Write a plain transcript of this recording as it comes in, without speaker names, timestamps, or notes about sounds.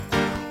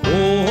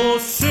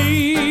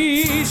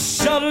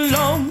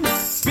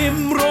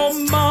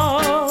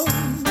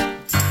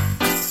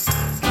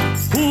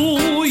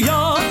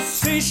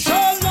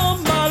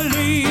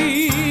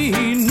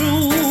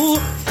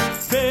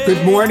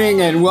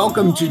morning and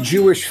welcome to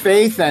Jewish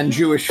Faith and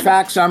Jewish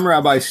Facts. I'm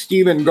Rabbi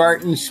Stephen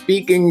Garten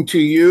speaking to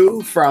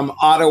you from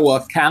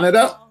Ottawa,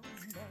 Canada.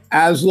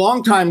 As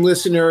longtime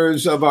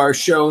listeners of our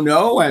show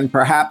know, and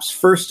perhaps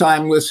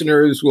first-time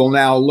listeners will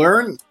now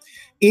learn,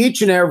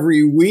 each and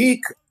every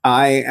week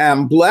I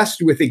am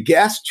blessed with a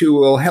guest who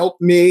will help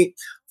me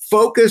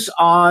focus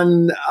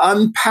on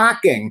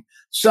unpacking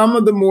some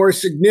of the more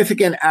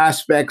significant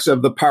aspects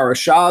of the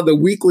parashah, the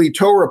weekly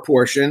Torah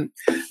portion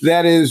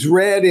that is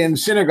read in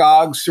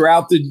synagogues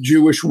throughout the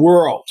Jewish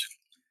world.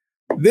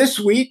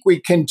 This week,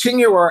 we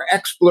continue our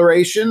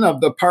exploration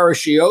of the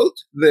parashiot,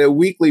 the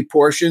weekly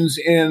portions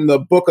in the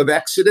book of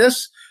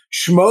Exodus,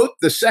 Shemot,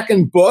 the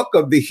second book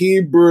of the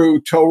Hebrew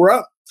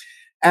Torah.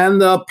 And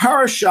the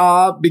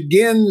parashah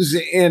begins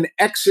in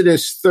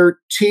Exodus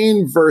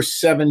 13, verse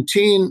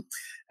 17,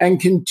 and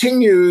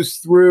continues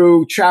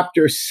through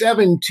chapter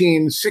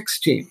 17,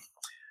 16.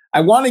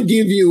 I want to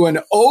give you an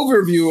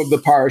overview of the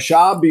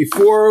parashah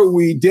before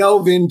we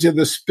delve into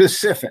the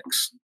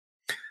specifics.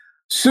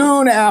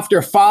 Soon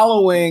after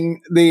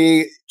following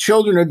the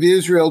children of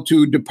Israel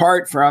to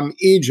depart from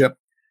Egypt,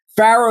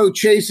 Pharaoh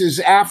chases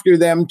after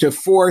them to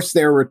force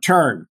their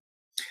return.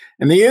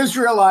 And the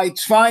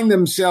Israelites find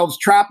themselves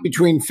trapped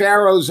between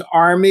Pharaoh's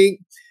army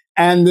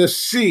and the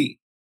sea,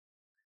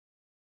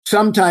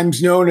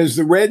 sometimes known as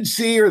the Red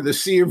Sea or the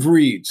Sea of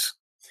Reeds.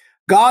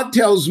 God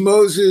tells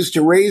Moses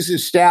to raise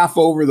his staff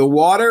over the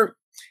water,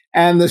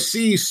 and the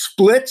sea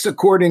splits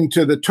according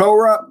to the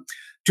Torah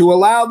to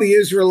allow the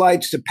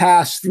Israelites to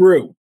pass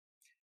through,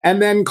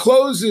 and then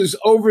closes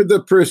over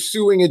the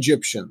pursuing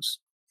Egyptians.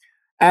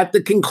 At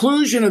the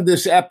conclusion of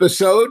this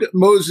episode,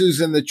 Moses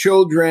and the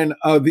children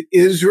of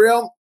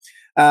Israel,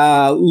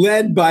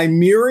 led by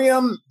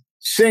Miriam,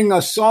 sing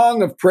a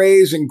song of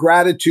praise and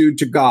gratitude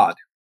to God.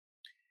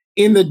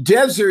 In the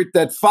desert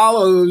that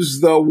follows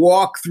the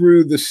walk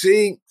through the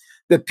sea,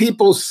 the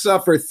people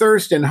suffer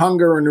thirst and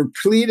hunger and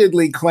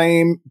repeatedly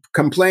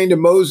complain to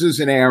Moses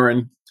and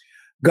Aaron.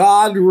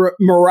 God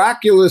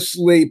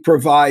miraculously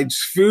provides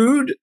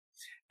food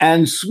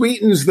and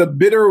sweetens the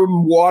bitter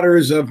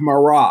waters of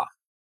Marah.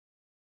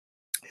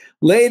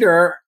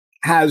 Later,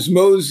 has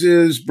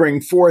Moses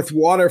bring forth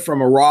water from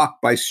a rock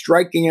by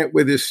striking it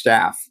with his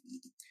staff.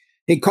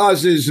 He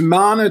causes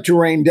manna to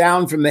rain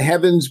down from the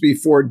heavens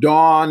before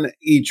dawn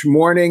each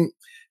morning,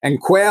 and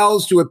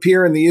quails to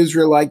appear in the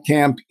Israelite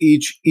camp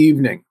each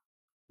evening.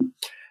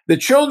 The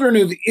children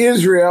of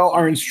Israel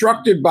are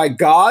instructed by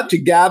God to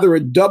gather a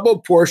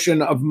double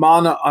portion of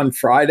manna on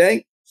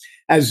Friday,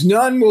 as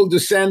none will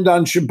descend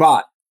on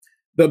Shabbat,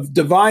 the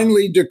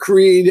divinely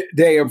decreed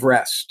day of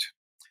rest.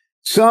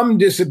 Some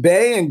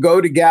disobey and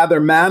go to gather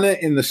manna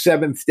in the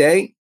seventh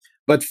day,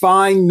 but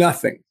find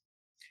nothing.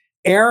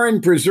 Aaron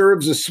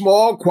preserves a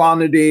small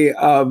quantity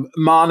of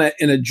manna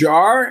in a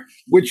jar,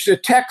 which the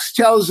text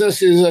tells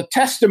us is a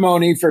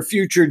testimony for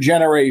future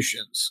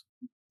generations.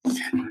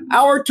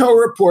 Our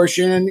Torah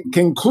portion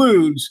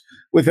concludes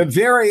with a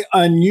very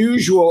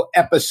unusual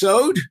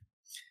episode.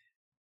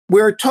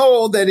 We're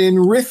told that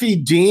in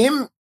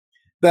Rephidim,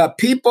 the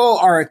people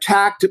are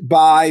attacked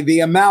by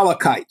the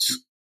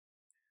Amalekites,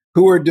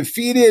 who are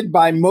defeated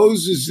by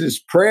Moses'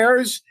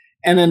 prayers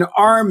and an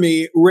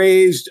army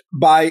raised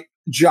by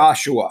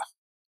Joshua.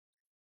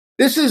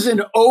 This is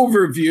an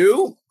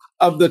overview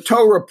of the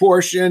Torah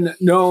portion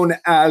known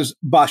as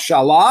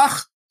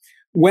Bashalach.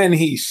 When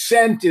he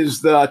sent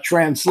is the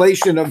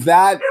translation of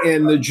that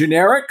in the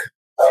generic.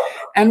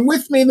 And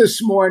with me this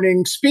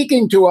morning,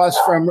 speaking to us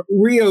from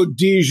Rio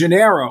de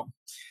Janeiro,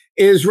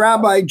 is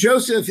Rabbi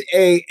Joseph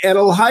A.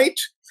 Edelheit,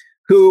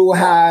 who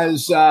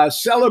has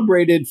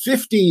celebrated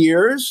 50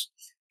 years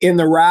in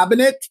the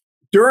rabbinate.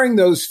 During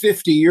those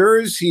 50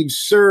 years, he's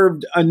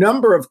served a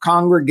number of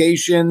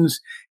congregations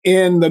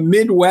in the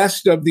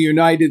Midwest of the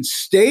United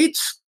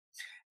States,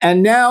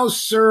 and now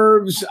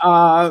serves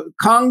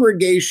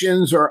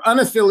congregations or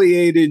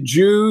unaffiliated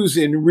Jews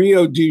in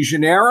Rio de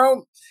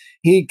Janeiro.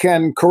 He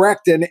can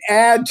correct and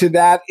add to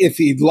that if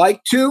he'd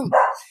like to.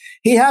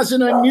 He has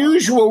an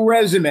unusual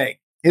resume.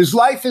 His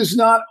life has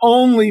not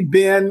only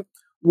been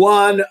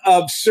one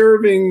of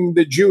serving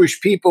the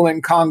Jewish people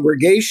in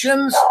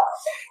congregations.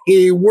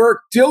 He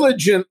worked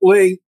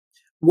diligently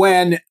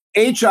when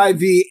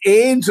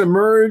HIV/AIDS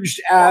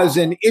emerged as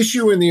an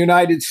issue in the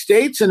United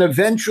States, and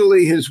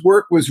eventually his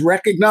work was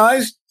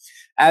recognized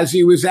as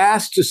he was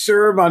asked to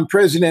serve on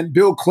President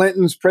Bill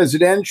Clinton's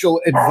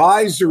Presidential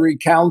Advisory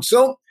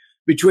Council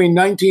between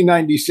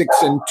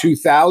 1996 and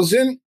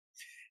 2000.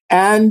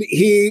 And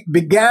he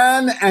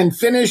began and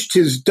finished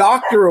his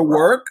doctoral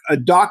work, a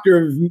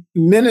doctor of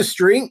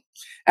ministry,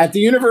 at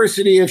the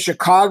University of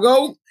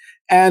Chicago,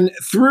 and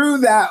through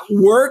that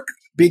work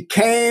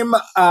became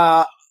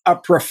a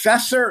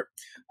professor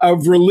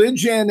of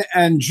religion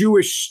and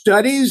Jewish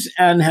studies,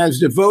 and has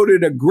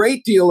devoted a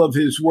great deal of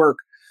his work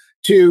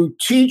to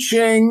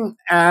teaching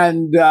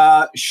and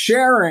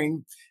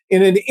sharing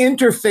in an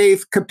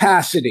interfaith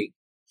capacity.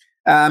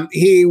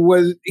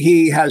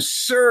 He has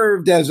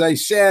served, as I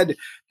said,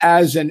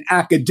 as an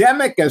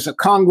academic, as a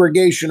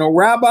congregational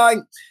rabbi,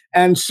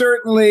 and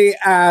certainly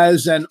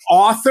as an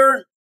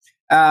author.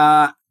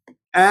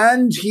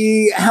 And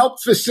he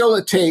helped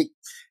facilitate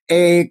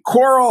a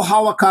choral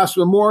Holocaust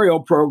memorial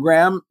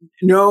program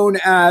known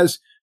as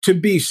To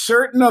Be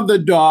Certain of the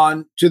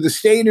Dawn to the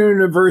State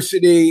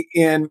University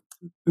in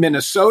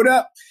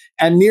Minnesota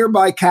and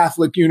nearby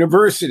Catholic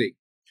University.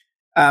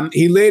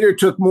 He later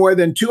took more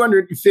than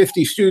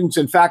 250 students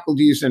and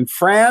faculties in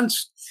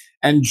France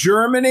and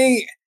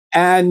Germany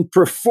and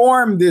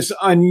performed this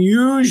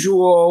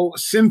unusual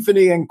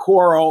symphony and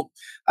choral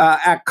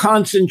at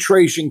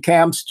concentration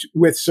camps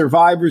with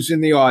survivors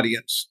in the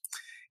audience.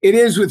 It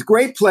is with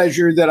great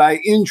pleasure that I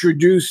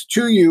introduce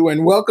to you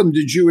and welcome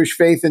to Jewish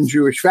Faith and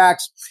Jewish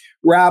Facts,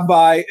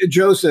 Rabbi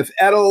Joseph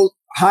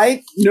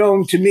Edelheit,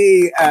 known to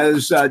me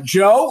as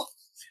Joe.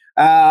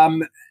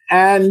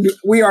 And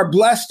we are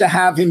blessed to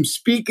have him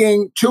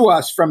speaking to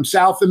us from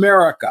South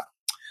America.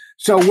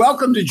 So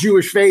welcome to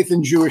Jewish Faith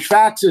and Jewish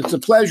Facts. It's a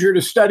pleasure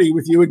to study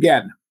with you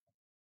again.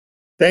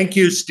 Thank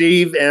you,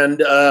 Steve.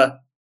 And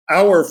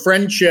our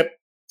friendship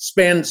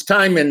spans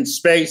time and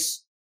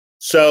space.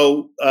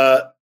 So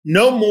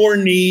no more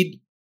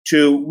need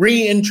to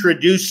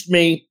reintroduce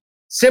me.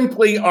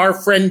 Simply our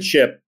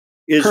friendship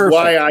is Perfect.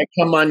 Why I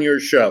come on your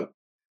show.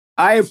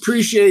 I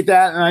appreciate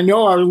that. And I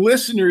know our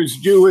listeners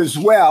do as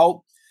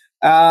well.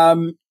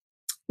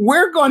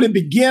 We're going to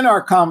begin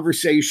our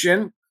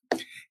conversation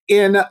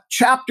in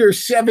chapter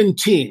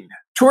 17,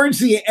 towards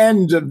the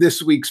end of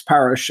this week's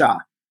parashah.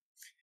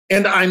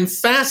 And I'm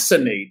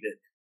fascinated.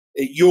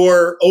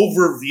 Your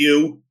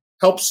overview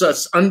helps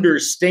us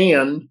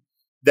understand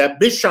that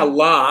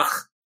Bishalach,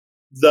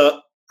 the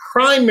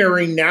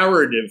primary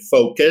narrative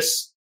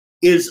focus,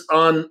 is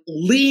on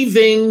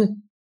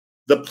leaving.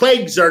 The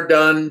plagues are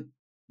done.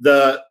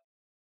 The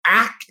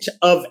act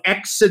of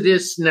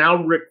Exodus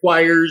now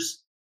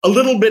requires a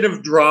little bit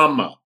of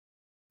drama.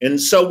 And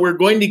so we're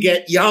going to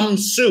get Yam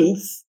Suf,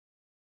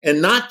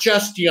 and not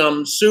just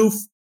Yam Suf,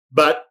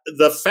 but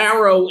the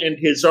Pharaoh and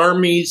his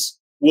armies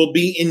will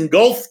be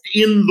engulfed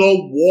in the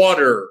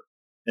water.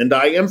 And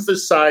I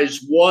emphasize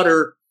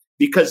water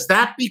because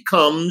that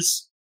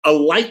becomes a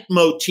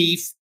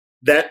leitmotif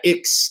that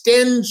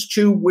extends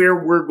to where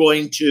we're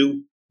going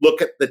to look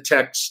at the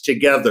text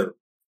together.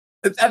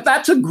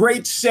 That's a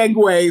great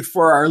segue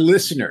for our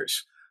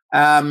listeners.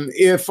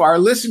 If our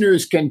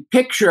listeners can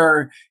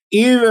picture,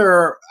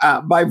 either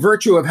by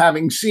virtue of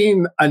having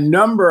seen a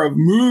number of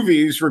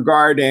movies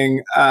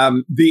regarding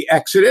the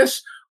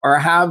Exodus or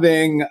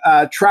having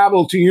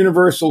traveled to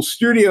Universal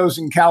Studios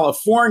in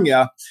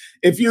California,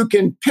 if you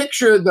can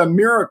picture the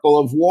miracle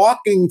of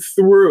walking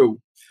through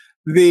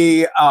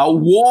the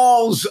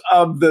walls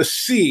of the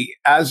sea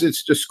as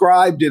it's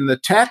described in the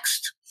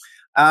text,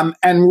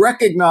 and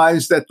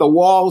recognize that the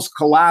walls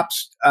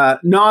collapsed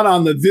not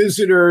on the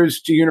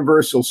visitors to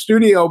Universal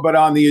Studio, but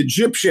on the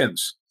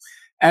Egyptians,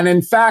 and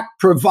in fact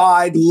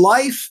provide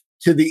life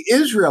to the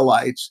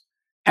Israelites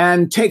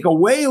and take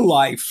away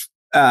life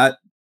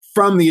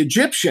from the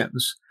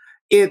Egyptians,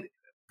 it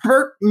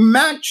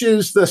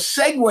matches the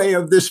segue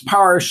of this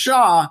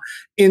parashah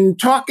in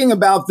talking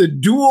about the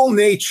dual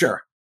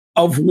nature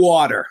of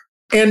water.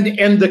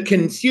 And the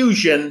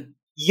confusion,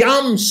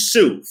 Yam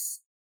Suf.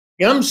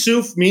 Yam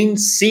Suf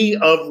means Sea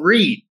of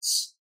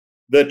Reeds.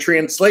 The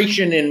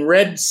translation in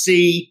Red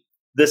Sea,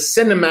 the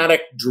cinematic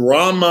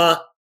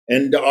drama,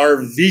 and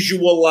our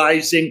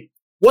visualizing.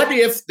 What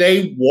if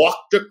they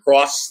walked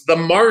across the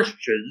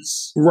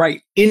marshes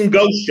in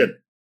Goshen?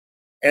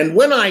 And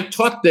when I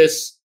taught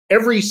this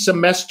every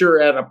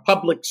semester at a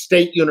public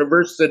state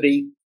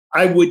university,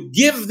 I would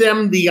give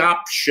them the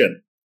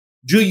option.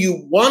 Do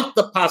you want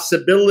the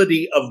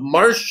possibility of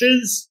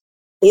marshes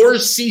or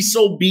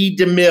Cecil B.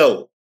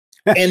 DeMille?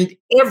 And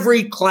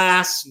every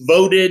class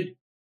voted,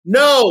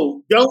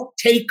 no, don't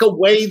take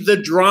away the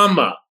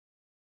drama.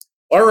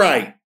 All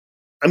right,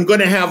 I'm going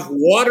to have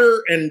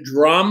water and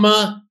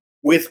drama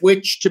with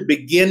which to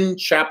begin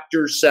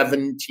chapter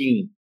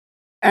 17.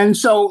 And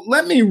so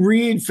let me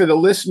read for the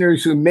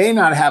listeners who may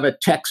not have a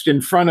text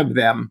in front of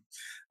them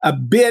a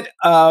bit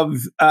of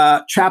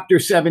chapter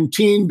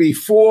 17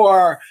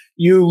 before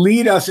you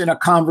lead us in a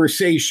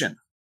conversation.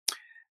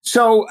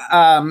 So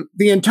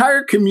the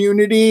entire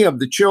community of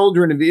the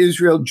children of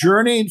Israel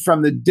journeyed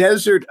from the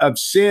desert of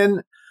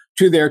Sin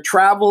to their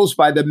travels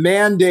by the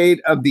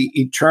mandate of the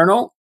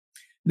Eternal.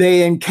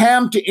 They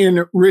encamped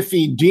in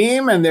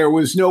Rephidim, and there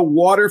was no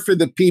water for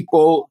the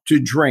people to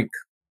drink.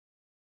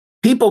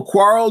 People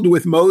quarreled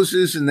with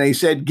Moses, and they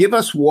said, "Give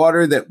us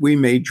water that we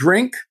may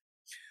drink."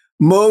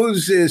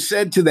 Moses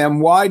said to them,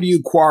 "Why do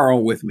you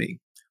quarrel with me?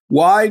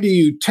 Why do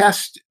you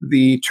test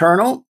the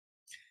Eternal?"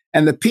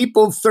 And the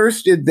people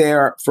thirsted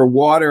there for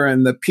water,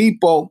 and the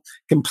people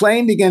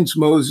complained against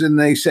Moses, and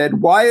they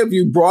said, "Why have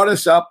you brought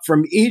us up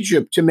from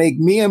Egypt to make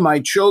me and my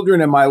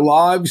children and my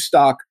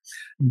livestock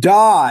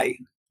die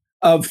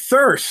of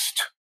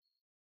thirst?"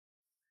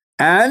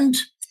 And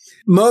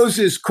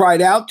Moses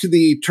cried out to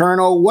the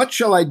Eternal, "What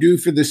shall I do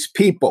for this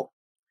people?"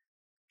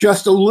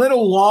 Just a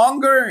little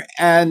longer,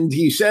 and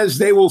he says,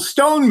 "They will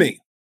stone me,"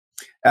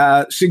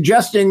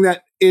 suggesting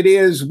that it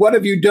is, what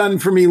have you done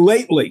for me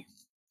lately?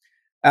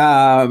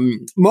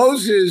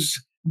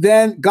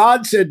 Then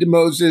God said to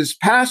Moses,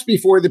 pass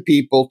before the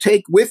people,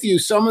 take with you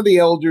some of the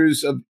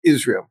elders of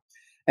Israel,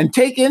 and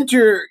take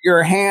into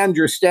your hand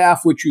your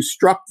staff which you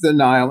struck the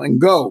Nile, and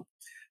go.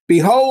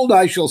 Behold,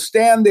 I shall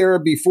stand there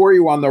before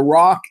you on the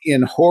rock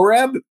in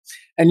Horeb,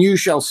 and you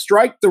shall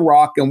strike the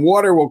rock, and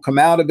water will come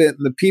out of it,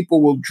 and the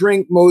people will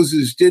drink.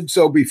 Moses did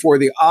so before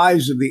the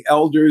eyes of the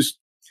elders.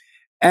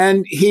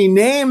 And he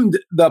named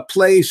the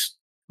place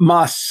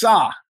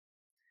Massah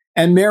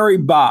and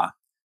Meribah,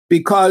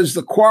 because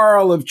the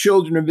quarrel of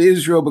children of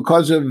Israel,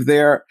 because of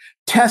their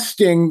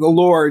testing the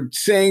Lord,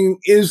 saying,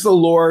 is the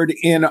Lord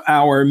in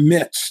our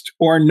midst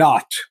or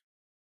not?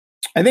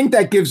 I think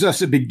that gives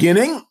us a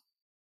beginning.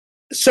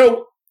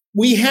 So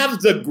we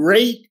have the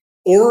great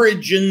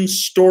origin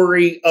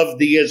story of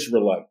the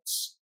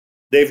Israelites.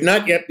 They've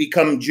not yet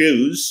become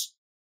Jews,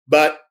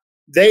 but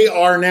they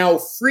are now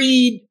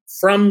freed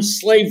from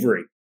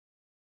slavery.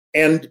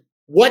 And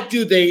what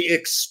do they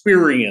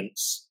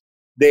experience?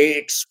 They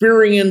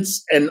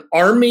experience an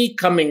army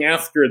coming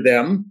after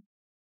them,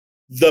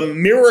 the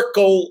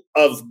miracle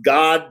of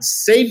God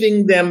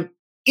saving them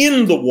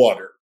in the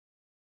water.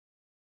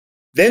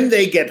 Then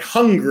they get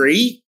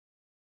hungry.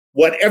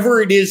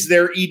 Whatever it is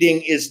they're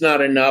eating is not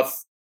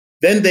enough.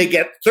 Then they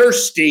get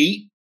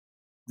thirsty.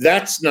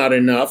 That's not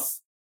enough.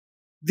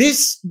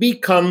 This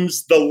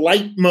becomes the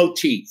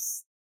leitmotif.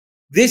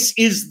 This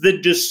is the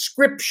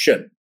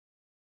description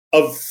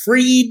of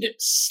freed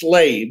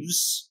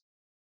slaves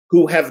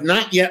who have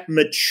not yet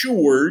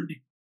matured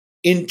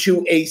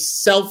into a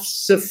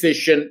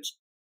self-sufficient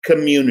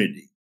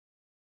community.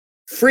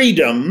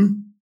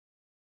 Freedom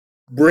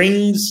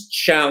brings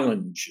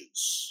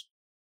challenges.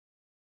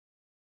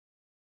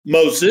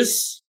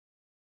 Moses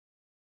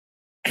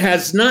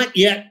has not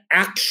yet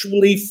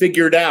actually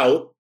figured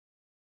out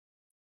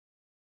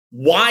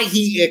why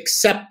he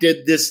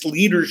accepted this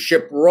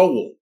leadership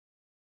role.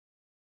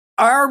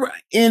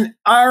 In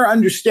our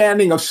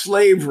understanding of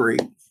slavery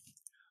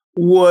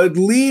would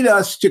lead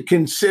us to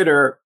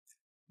consider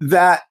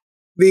that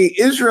the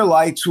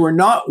Israelites were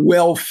not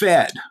well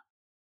fed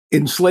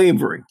in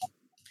slavery,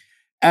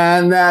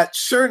 and that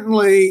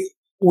certainly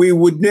we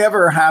would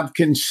never have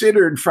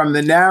considered from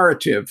the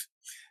narrative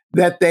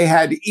that they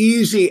had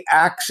easy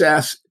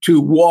access to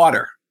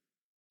water.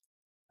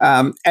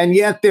 And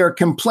yet their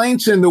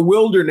complaints in the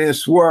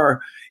wilderness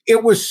were,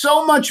 it was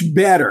so much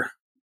better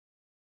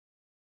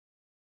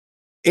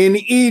in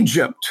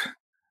Egypt.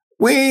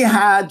 We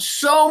had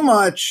so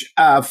much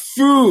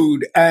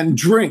food and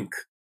drink.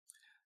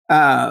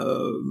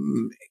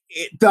 The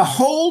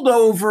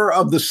holdover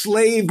of the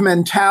slave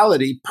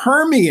mentality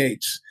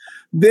permeates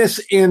this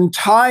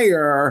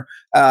entire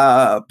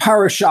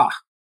parashah.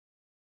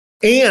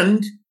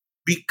 And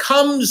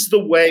becomes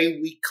the way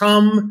we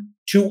come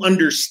to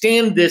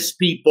understand this,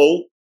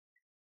 people.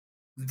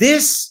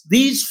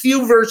 These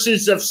few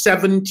verses of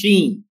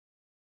 17,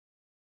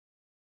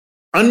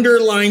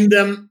 underline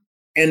them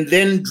and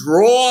then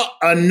draw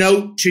a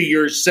note to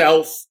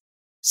yourself.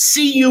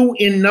 See you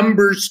in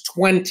Numbers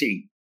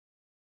 20.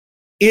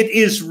 It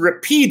is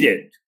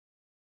repeated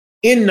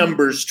in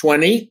Numbers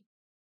 20,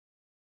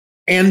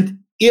 and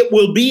it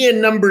will be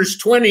in Numbers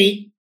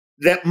 20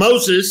 that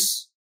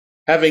Moses,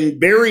 having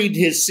buried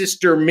his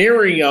sister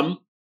Miriam,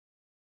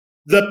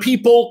 the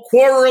people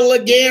quarrel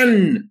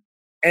again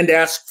and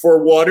ask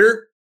for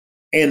water.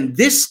 And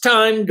this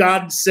time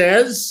God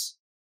says,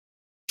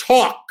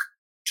 talk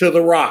to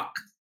the rock.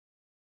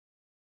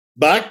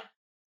 But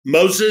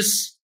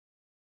Moses,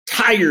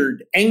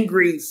 tired,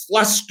 angry,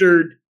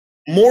 flustered,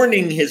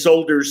 mourning his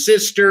older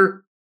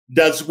sister,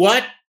 does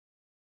what?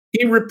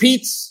 He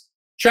repeats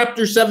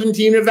chapter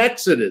 17 of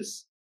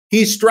Exodus.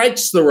 He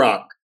strikes the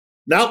rock,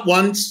 not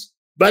once,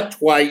 but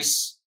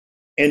twice,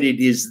 and it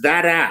is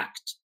that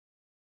act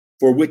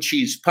for which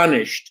he's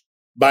punished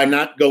by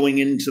not going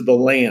into the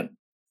land.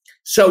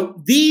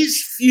 So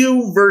these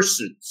few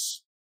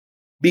verses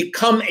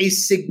become a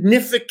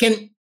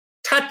significant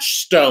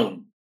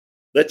touchstone.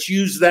 Let's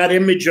use that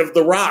image of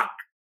the rock.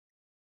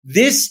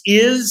 This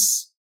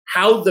is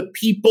how the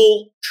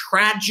people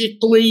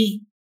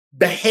tragically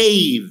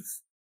behave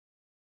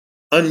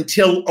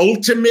until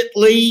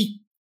ultimately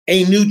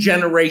a new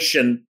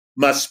generation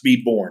must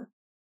be born.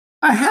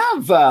 I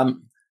have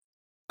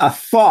a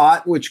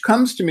thought which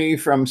comes to me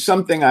from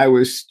something I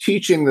was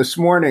teaching this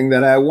morning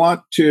that I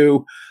want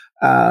to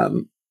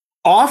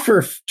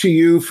offer to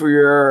you for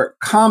your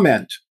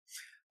comment.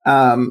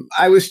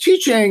 I was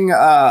teaching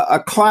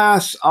a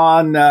class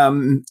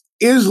on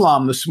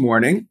Islam this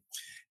morning,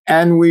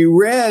 and we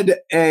read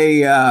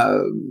a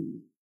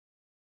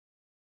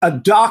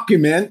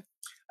document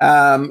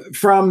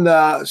from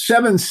the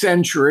 7th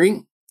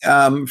century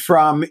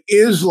from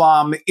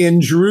Islam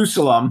in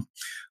Jerusalem,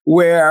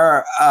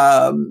 where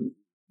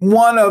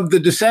one of the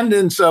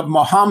descendants of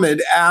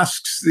Muhammad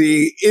asks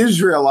the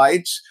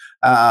Israelites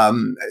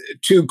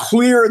to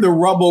clear the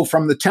rubble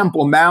from the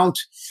Temple Mount.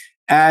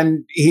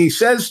 And he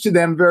says to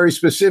them very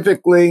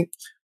specifically,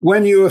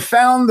 when you have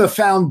found the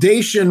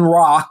foundation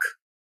rock,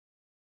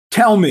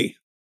 Tell me.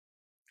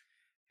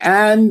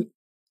 And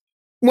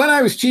when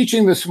I was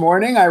teaching this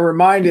morning, I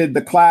reminded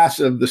the class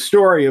of the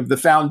story of the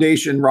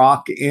foundation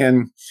rock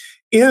in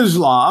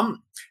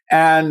Islam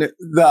and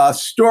the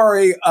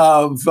story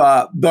of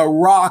the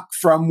rock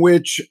from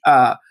which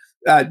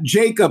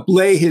Jacob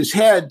lay his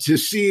head to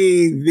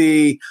see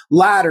the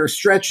ladder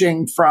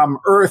stretching from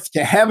earth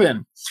to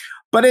heaven.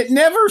 But it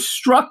never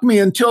struck me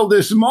until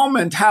this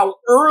moment how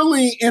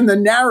early in the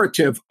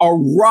narrative a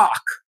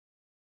rock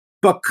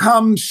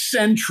becomes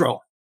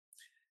central.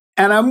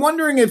 And I'm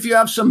wondering if you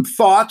have some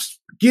thoughts,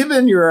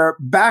 given your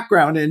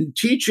background in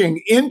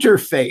teaching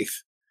interfaith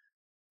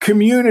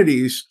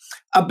communities,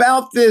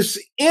 about this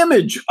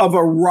image of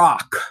a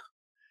rock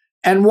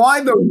and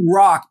why the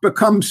rock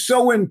becomes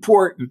so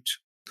important.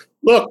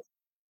 Look,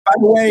 by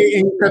the way,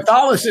 in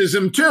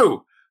Catholicism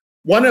too,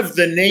 one of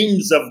the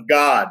names of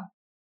God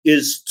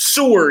is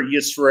Sur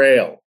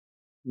Yisrael,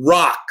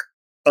 Rock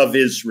of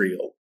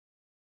Israel.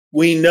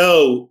 We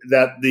know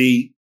that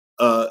the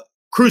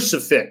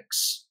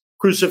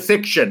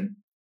crucifixion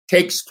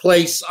takes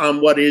place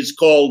on what is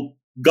called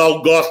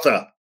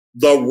Golgotha,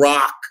 the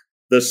rock,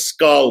 the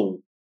skull,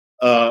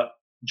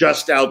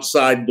 just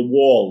outside the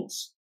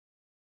walls.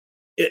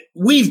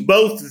 We've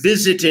both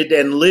visited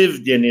and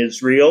lived in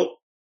Israel.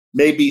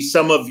 Maybe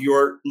some of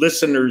your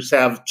listeners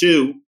have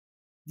too.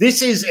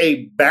 This is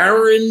a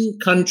barren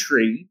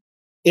country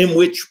in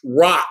which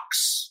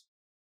rocks,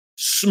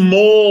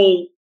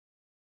 small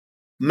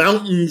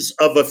mountains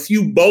of a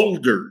few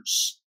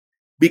boulders,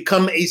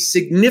 become a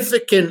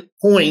significant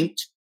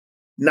point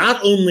not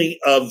only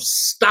of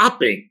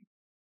stopping,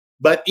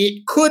 but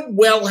it could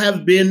well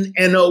have been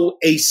an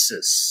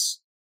oasis.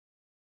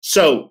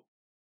 So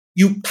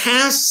you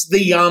pass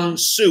the Yam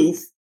Suf,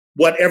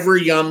 whatever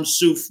Yam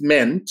Suf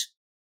meant,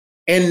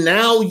 and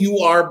now you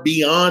are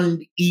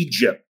beyond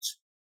Egypt.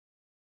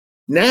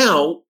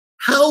 Now,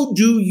 how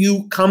do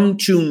you come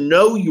to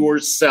know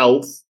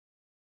yourself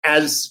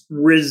as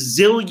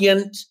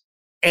resilient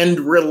and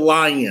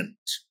reliant?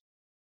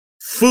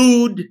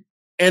 Food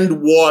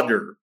and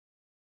water.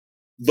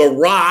 The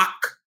rock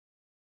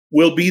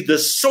will be the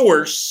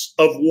source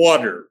of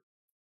water.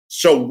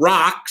 So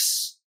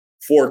rocks,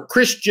 for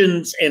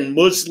Christians and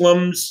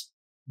Muslims,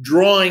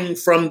 drawing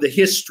from the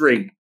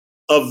history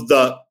of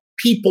the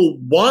people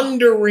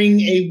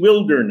wandering a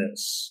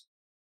wilderness,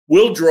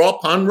 will draw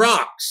upon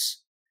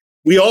rocks.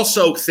 We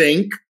also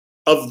think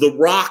of the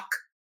rock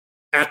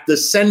at the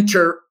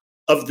center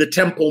of the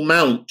Temple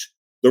Mount,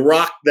 the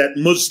rock that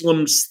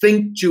Muslims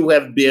think to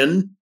have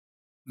been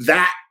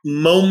that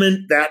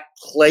moment, that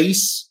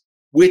place,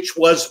 which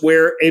was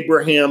where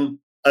Abraham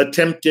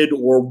attempted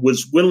or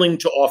was willing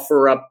to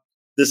offer up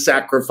the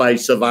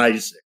sacrifice of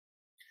Isaac.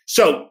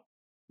 So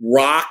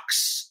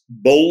rocks,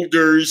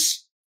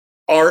 boulders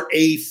are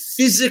a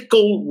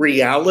physical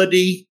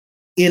reality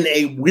in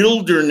a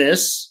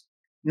wilderness,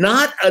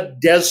 not a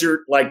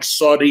desert like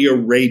Saudi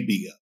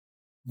Arabia.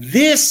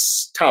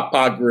 This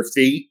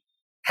topography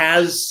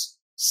has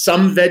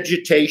some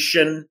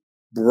vegetation,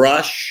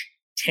 brush,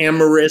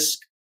 tamarisk,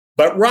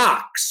 but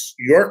rocks,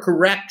 you're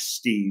correct,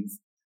 Steve,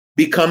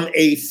 become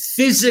a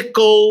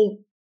physical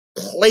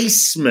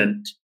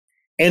placement,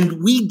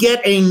 and we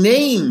get a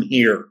name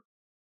here.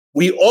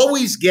 We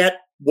always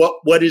get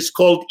what is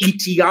called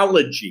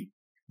etiology.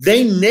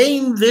 They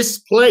name this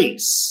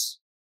place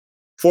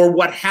for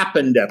what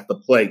happened at the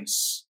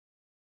place.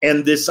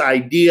 And this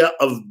idea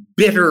of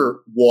bitter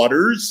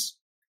waters,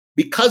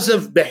 because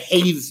of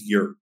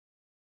behavior,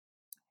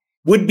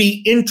 would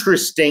be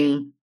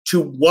interesting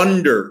to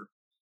wonder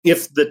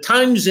if the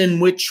times in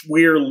which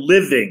we're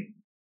living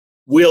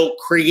will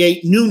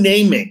create new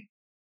naming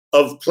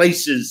of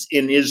places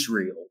in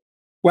Israel.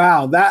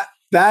 Wow,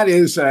 that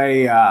is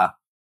a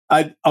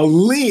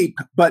leap,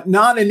 but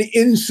not an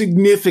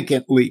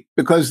insignificant leap,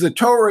 because the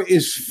Torah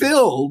is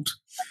filled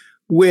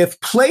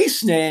with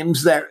place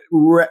names that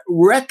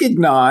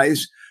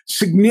recognize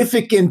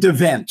significant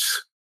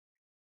events.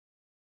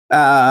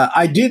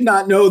 I did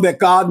not know that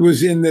God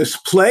was in this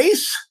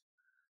place,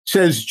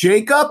 says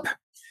Jacob,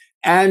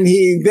 and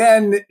he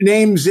then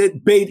names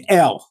it Beit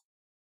El.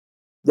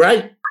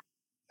 Right.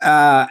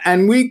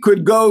 And we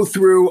could go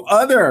through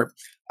other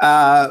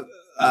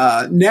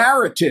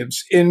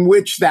narratives in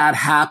which that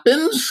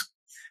happens.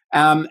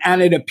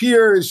 And it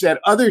appears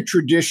that other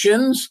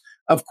traditions,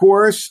 of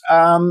course,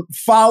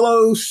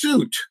 follow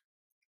suit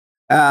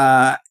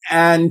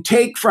and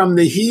take from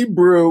the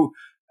Hebrew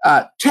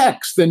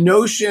text the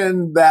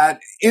notion that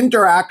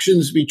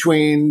interactions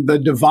between the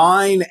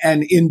divine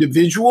and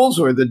individuals,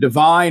 or the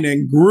divine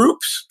and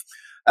groups,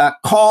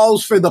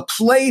 calls for the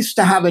place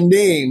to have a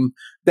name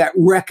that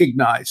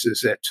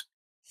recognizes it.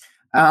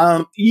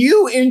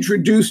 You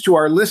introduced to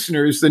our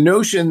listeners the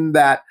notion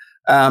that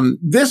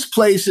this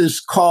place is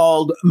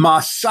called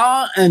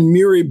Masa and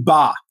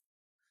Meribah.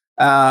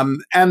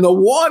 And the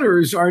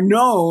waters are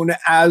known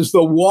as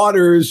the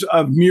waters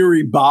of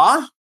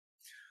Meribah,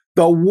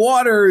 the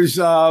waters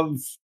of,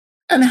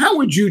 and how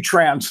would you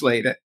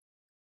translate it?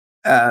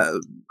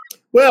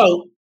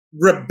 Well,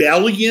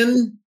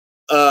 rebellion,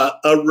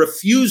 a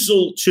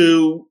refusal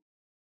to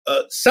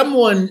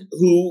someone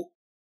who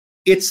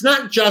it's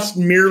not just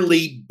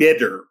merely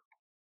bitter.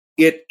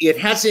 It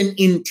has an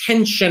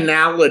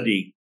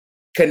intentionality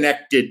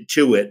connected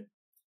to it.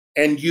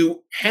 And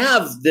you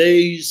have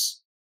these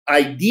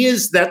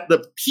ideas that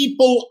the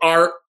people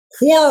are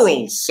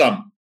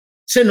quarrelsome.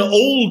 It's an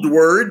old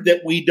word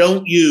that we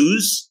don't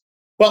use,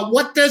 but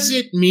what does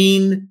it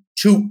mean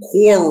to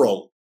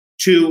quarrel?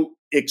 To,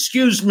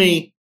 excuse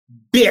me,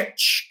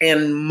 bitch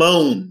and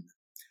moan?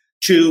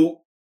 To,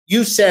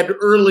 you said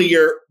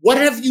earlier, what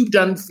have you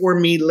done for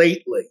me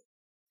lately?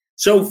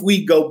 So if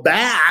we go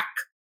back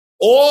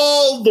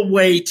all the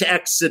way to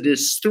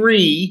Exodus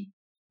 3,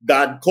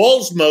 God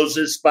calls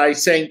Moses by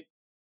saying,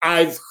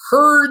 I've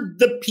heard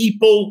the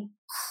people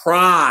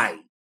cry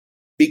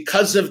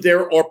because of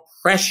their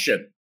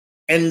oppression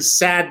and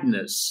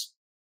sadness.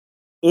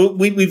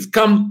 We've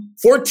come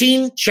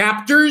 14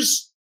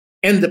 chapters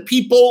and the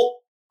people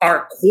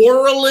are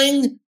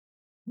quarreling.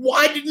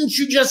 Why didn't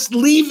you just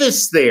leave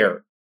us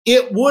there?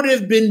 It would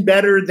have been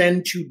better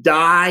than to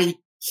die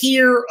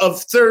here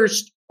of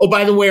thirst. Oh,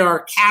 by the way,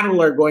 our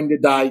cattle are going to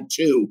die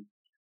too.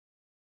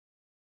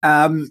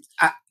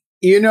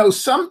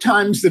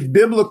 Sometimes the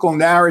biblical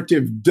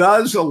narrative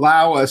does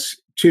allow us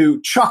to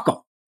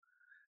chuckle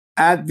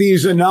at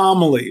these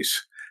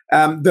anomalies.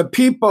 The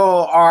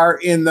people are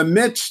in the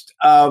midst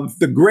of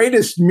the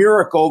greatest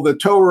miracle the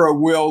Torah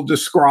will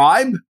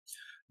describe,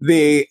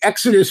 the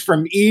exodus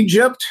from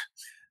Egypt.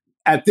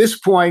 At this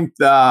point,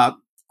 the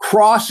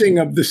crossing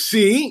of the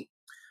sea.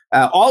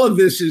 All of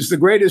this is the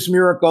greatest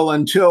miracle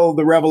until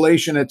the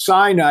revelation at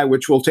Sinai,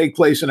 which will take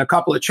place in a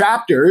couple of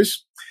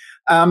chapters.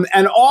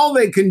 And all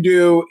they can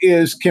do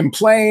is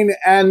complain.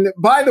 And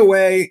by the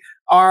way,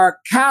 our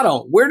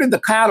cattle, where did the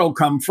cattle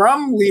come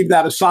from? Leave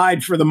that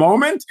aside for the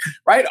moment,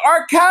 right?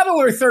 Our cattle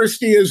are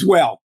thirsty as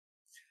well.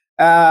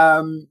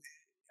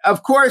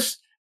 Of course,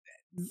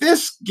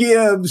 this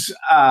gives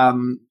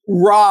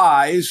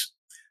rise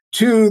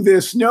to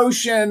this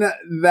notion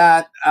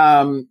that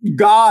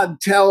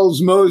God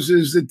tells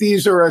Moses that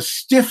these are a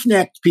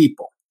stiff-necked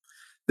people,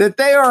 that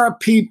they are a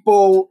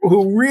people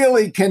who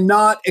really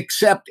cannot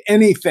accept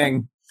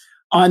anything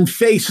on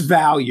face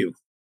value,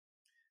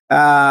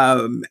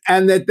 and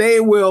that they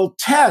will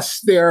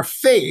test their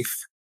faith.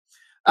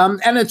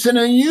 And it's an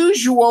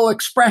unusual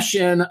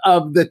expression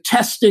of the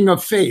testing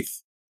of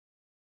faith.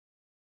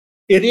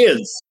 It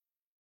is.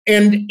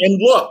 And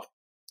look,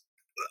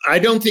 I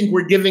don't think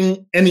we're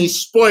giving any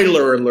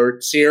spoiler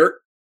alerts here.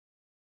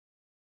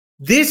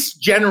 This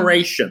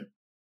generation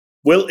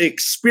will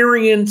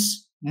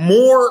experience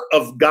more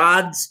of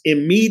God's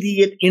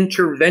immediate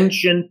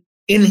intervention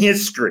in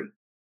history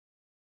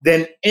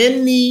than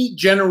any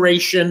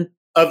generation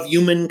of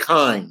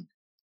humankind.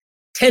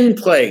 10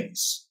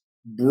 plagues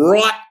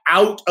brought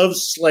out of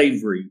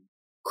slavery,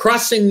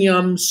 crossing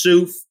Yam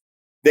Suf.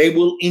 They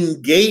will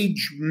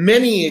engage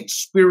many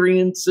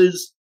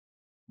experiences,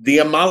 the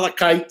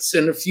Amalekites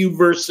in a few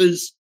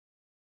verses,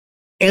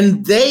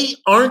 and they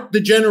aren't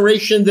the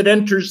generation that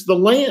enters the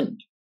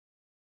land.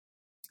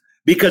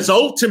 Because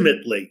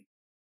ultimately,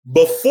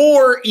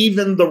 before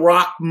even the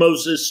rock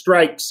Moses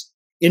strikes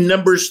in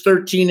Numbers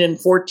 13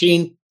 and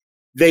 14,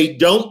 they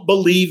don't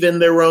believe in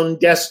their own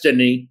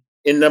destiny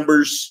in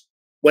Numbers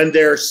when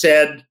they're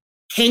said,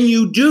 can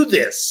you do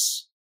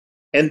this?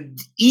 And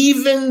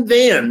even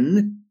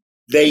then,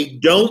 they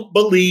don't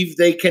believe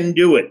they can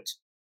do it.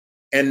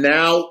 And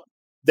now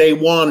they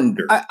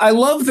wander. I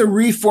love the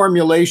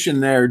reformulation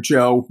there,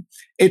 Joe.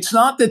 It's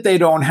not that they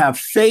don't have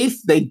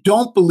faith. They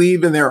don't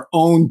believe in their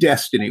own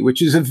destiny,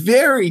 which is a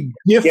very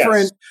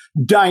different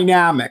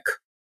dynamic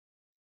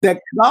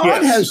that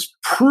God has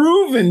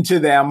proven to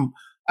them.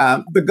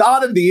 The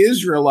God of the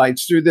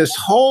Israelites, through this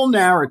whole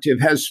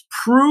narrative, has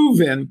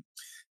proven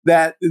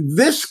that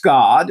this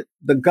God,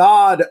 the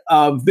God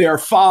of their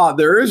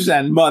fathers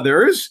and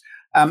mothers,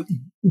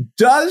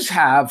 does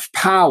have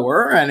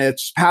power, and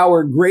it's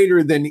power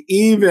greater than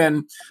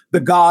even the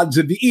gods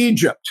of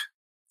Egypt.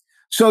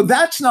 So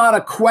that's not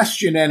a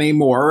question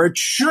anymore. It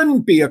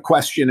shouldn't be a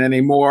question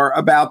anymore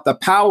about the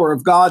power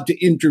of God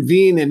to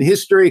intervene in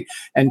history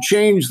and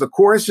change the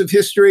course of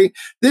history.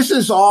 This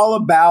is all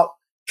about,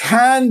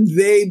 can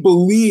they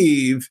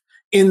believe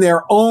in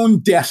their own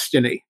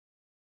destiny?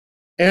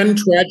 And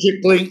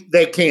tragically,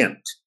 they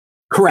can't.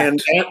 Correct. And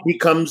that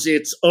becomes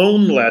its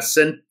own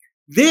lesson.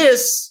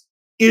 This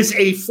is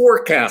a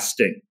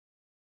forecasting,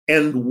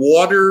 and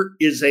water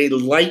is a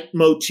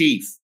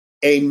leitmotif,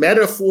 a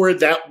metaphor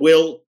that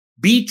will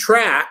be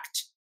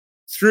tracked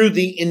through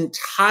the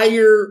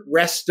entire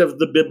rest of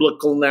the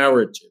biblical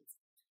narrative.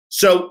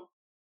 So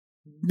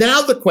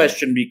now the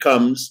question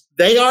becomes,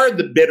 they are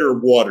the bitter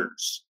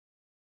waters,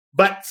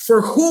 but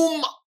for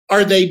whom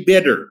are they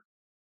bitter?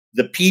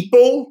 The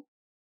people,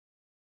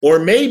 or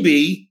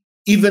maybe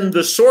even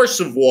the source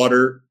of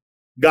water,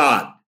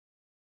 God?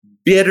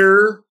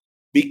 Bitter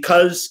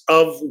because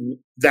of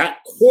that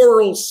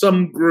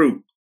quarrelsome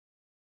group.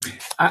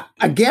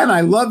 Again,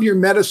 I love your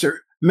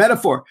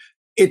metaphor.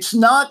 It's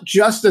not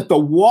just that the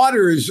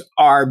waters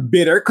are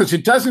bitter, because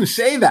it doesn't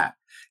say that.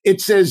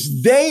 it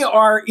says they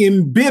are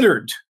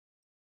embittered.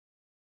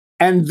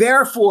 And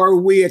therefore,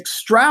 we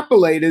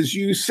extrapolate, as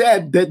you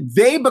said, that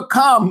they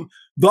become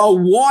the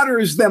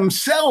waters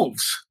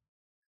themselves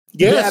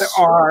that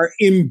are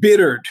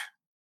embittered.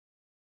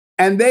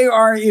 And they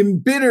are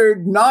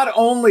embittered not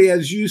only,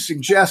 as you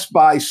suggest,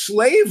 by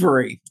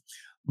slavery,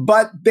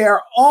 but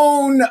their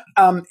own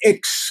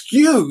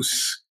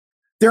excuse,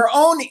 their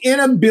own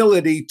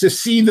inability to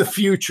see the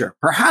future.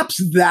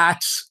 Perhaps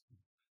that's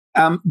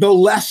the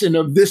lesson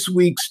of this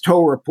week's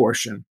Torah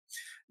portion,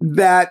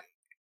 that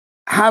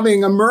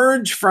having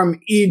emerged from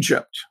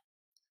Egypt,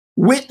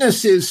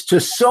 witnesses to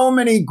so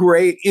many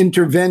great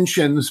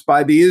interventions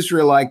by the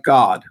Israelite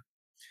God,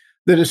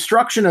 the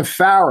destruction of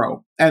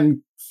Pharaoh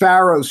and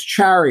Pharaoh's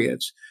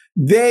chariots,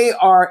 they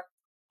are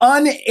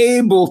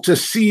unable to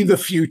see the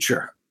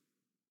future.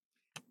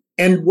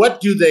 And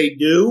what do they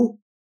do?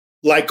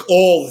 Like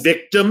all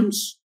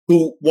victims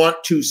who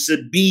want to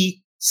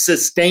be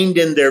sustained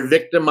in their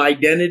victim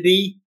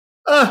identity,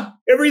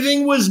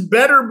 everything was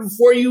better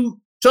before you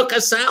took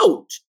us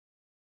out.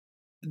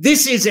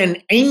 This is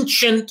an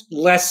ancient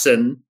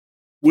lesson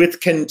with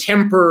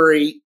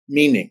contemporary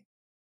meaning.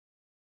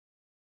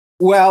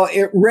 Well,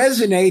 it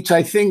resonates,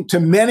 I think, to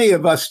many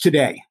of us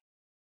today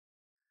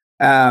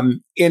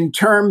in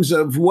terms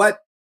of what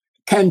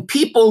can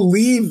people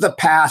leave the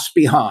past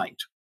behind?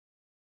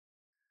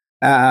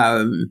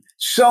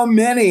 So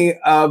many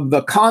of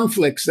the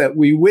conflicts that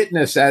we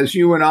witness as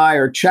you and I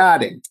are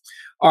chatting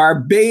are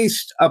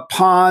based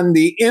upon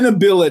the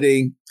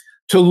inability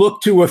to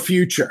look to a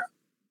future.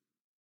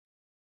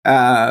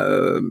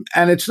 And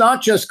it's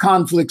not just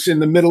conflicts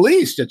in the Middle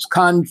East, it's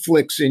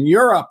conflicts in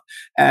Europe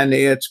and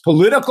it's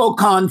political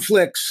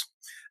conflicts.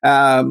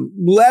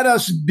 Let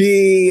us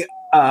be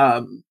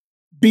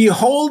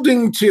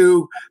beholden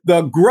to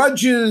the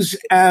grudges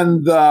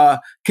and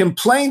the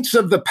complaints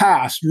of the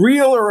past,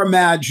 real or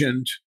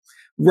imagined,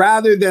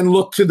 rather than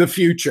look to the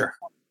future.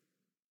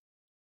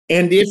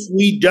 And if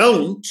we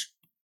don't,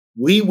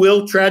 we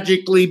will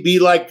tragically be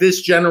like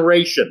this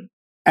generation.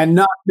 And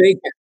not make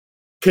it.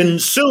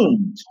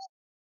 Consumed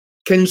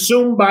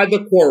by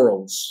the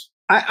quarrels.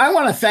 I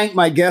want to thank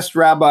my guest,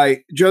 Rabbi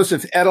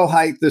Joseph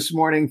Edelheit, this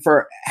morning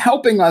for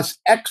helping us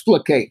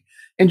explicate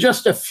in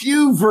just a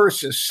few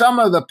verses some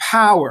of the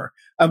power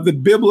of the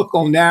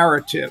biblical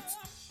narrative.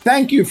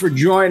 Thank you for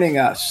joining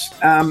us.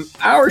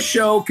 Our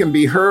show can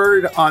be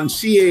heard on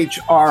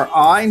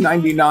CHRI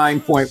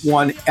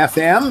 99.1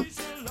 FM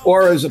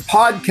or as a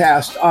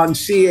podcast on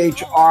CHRI.ca,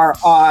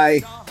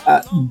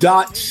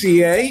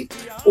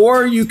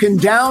 or you can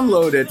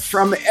download it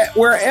from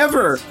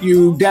wherever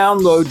you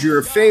download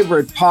your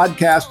favorite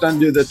podcast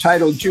under the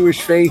title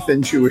Jewish Faith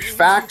and Jewish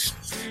Facts.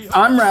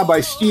 I'm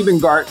Rabbi Stephen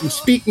Garten,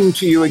 speaking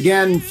to you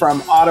again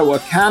from Ottawa,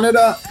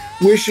 Canada,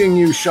 wishing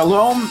you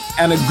shalom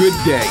and a good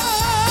day.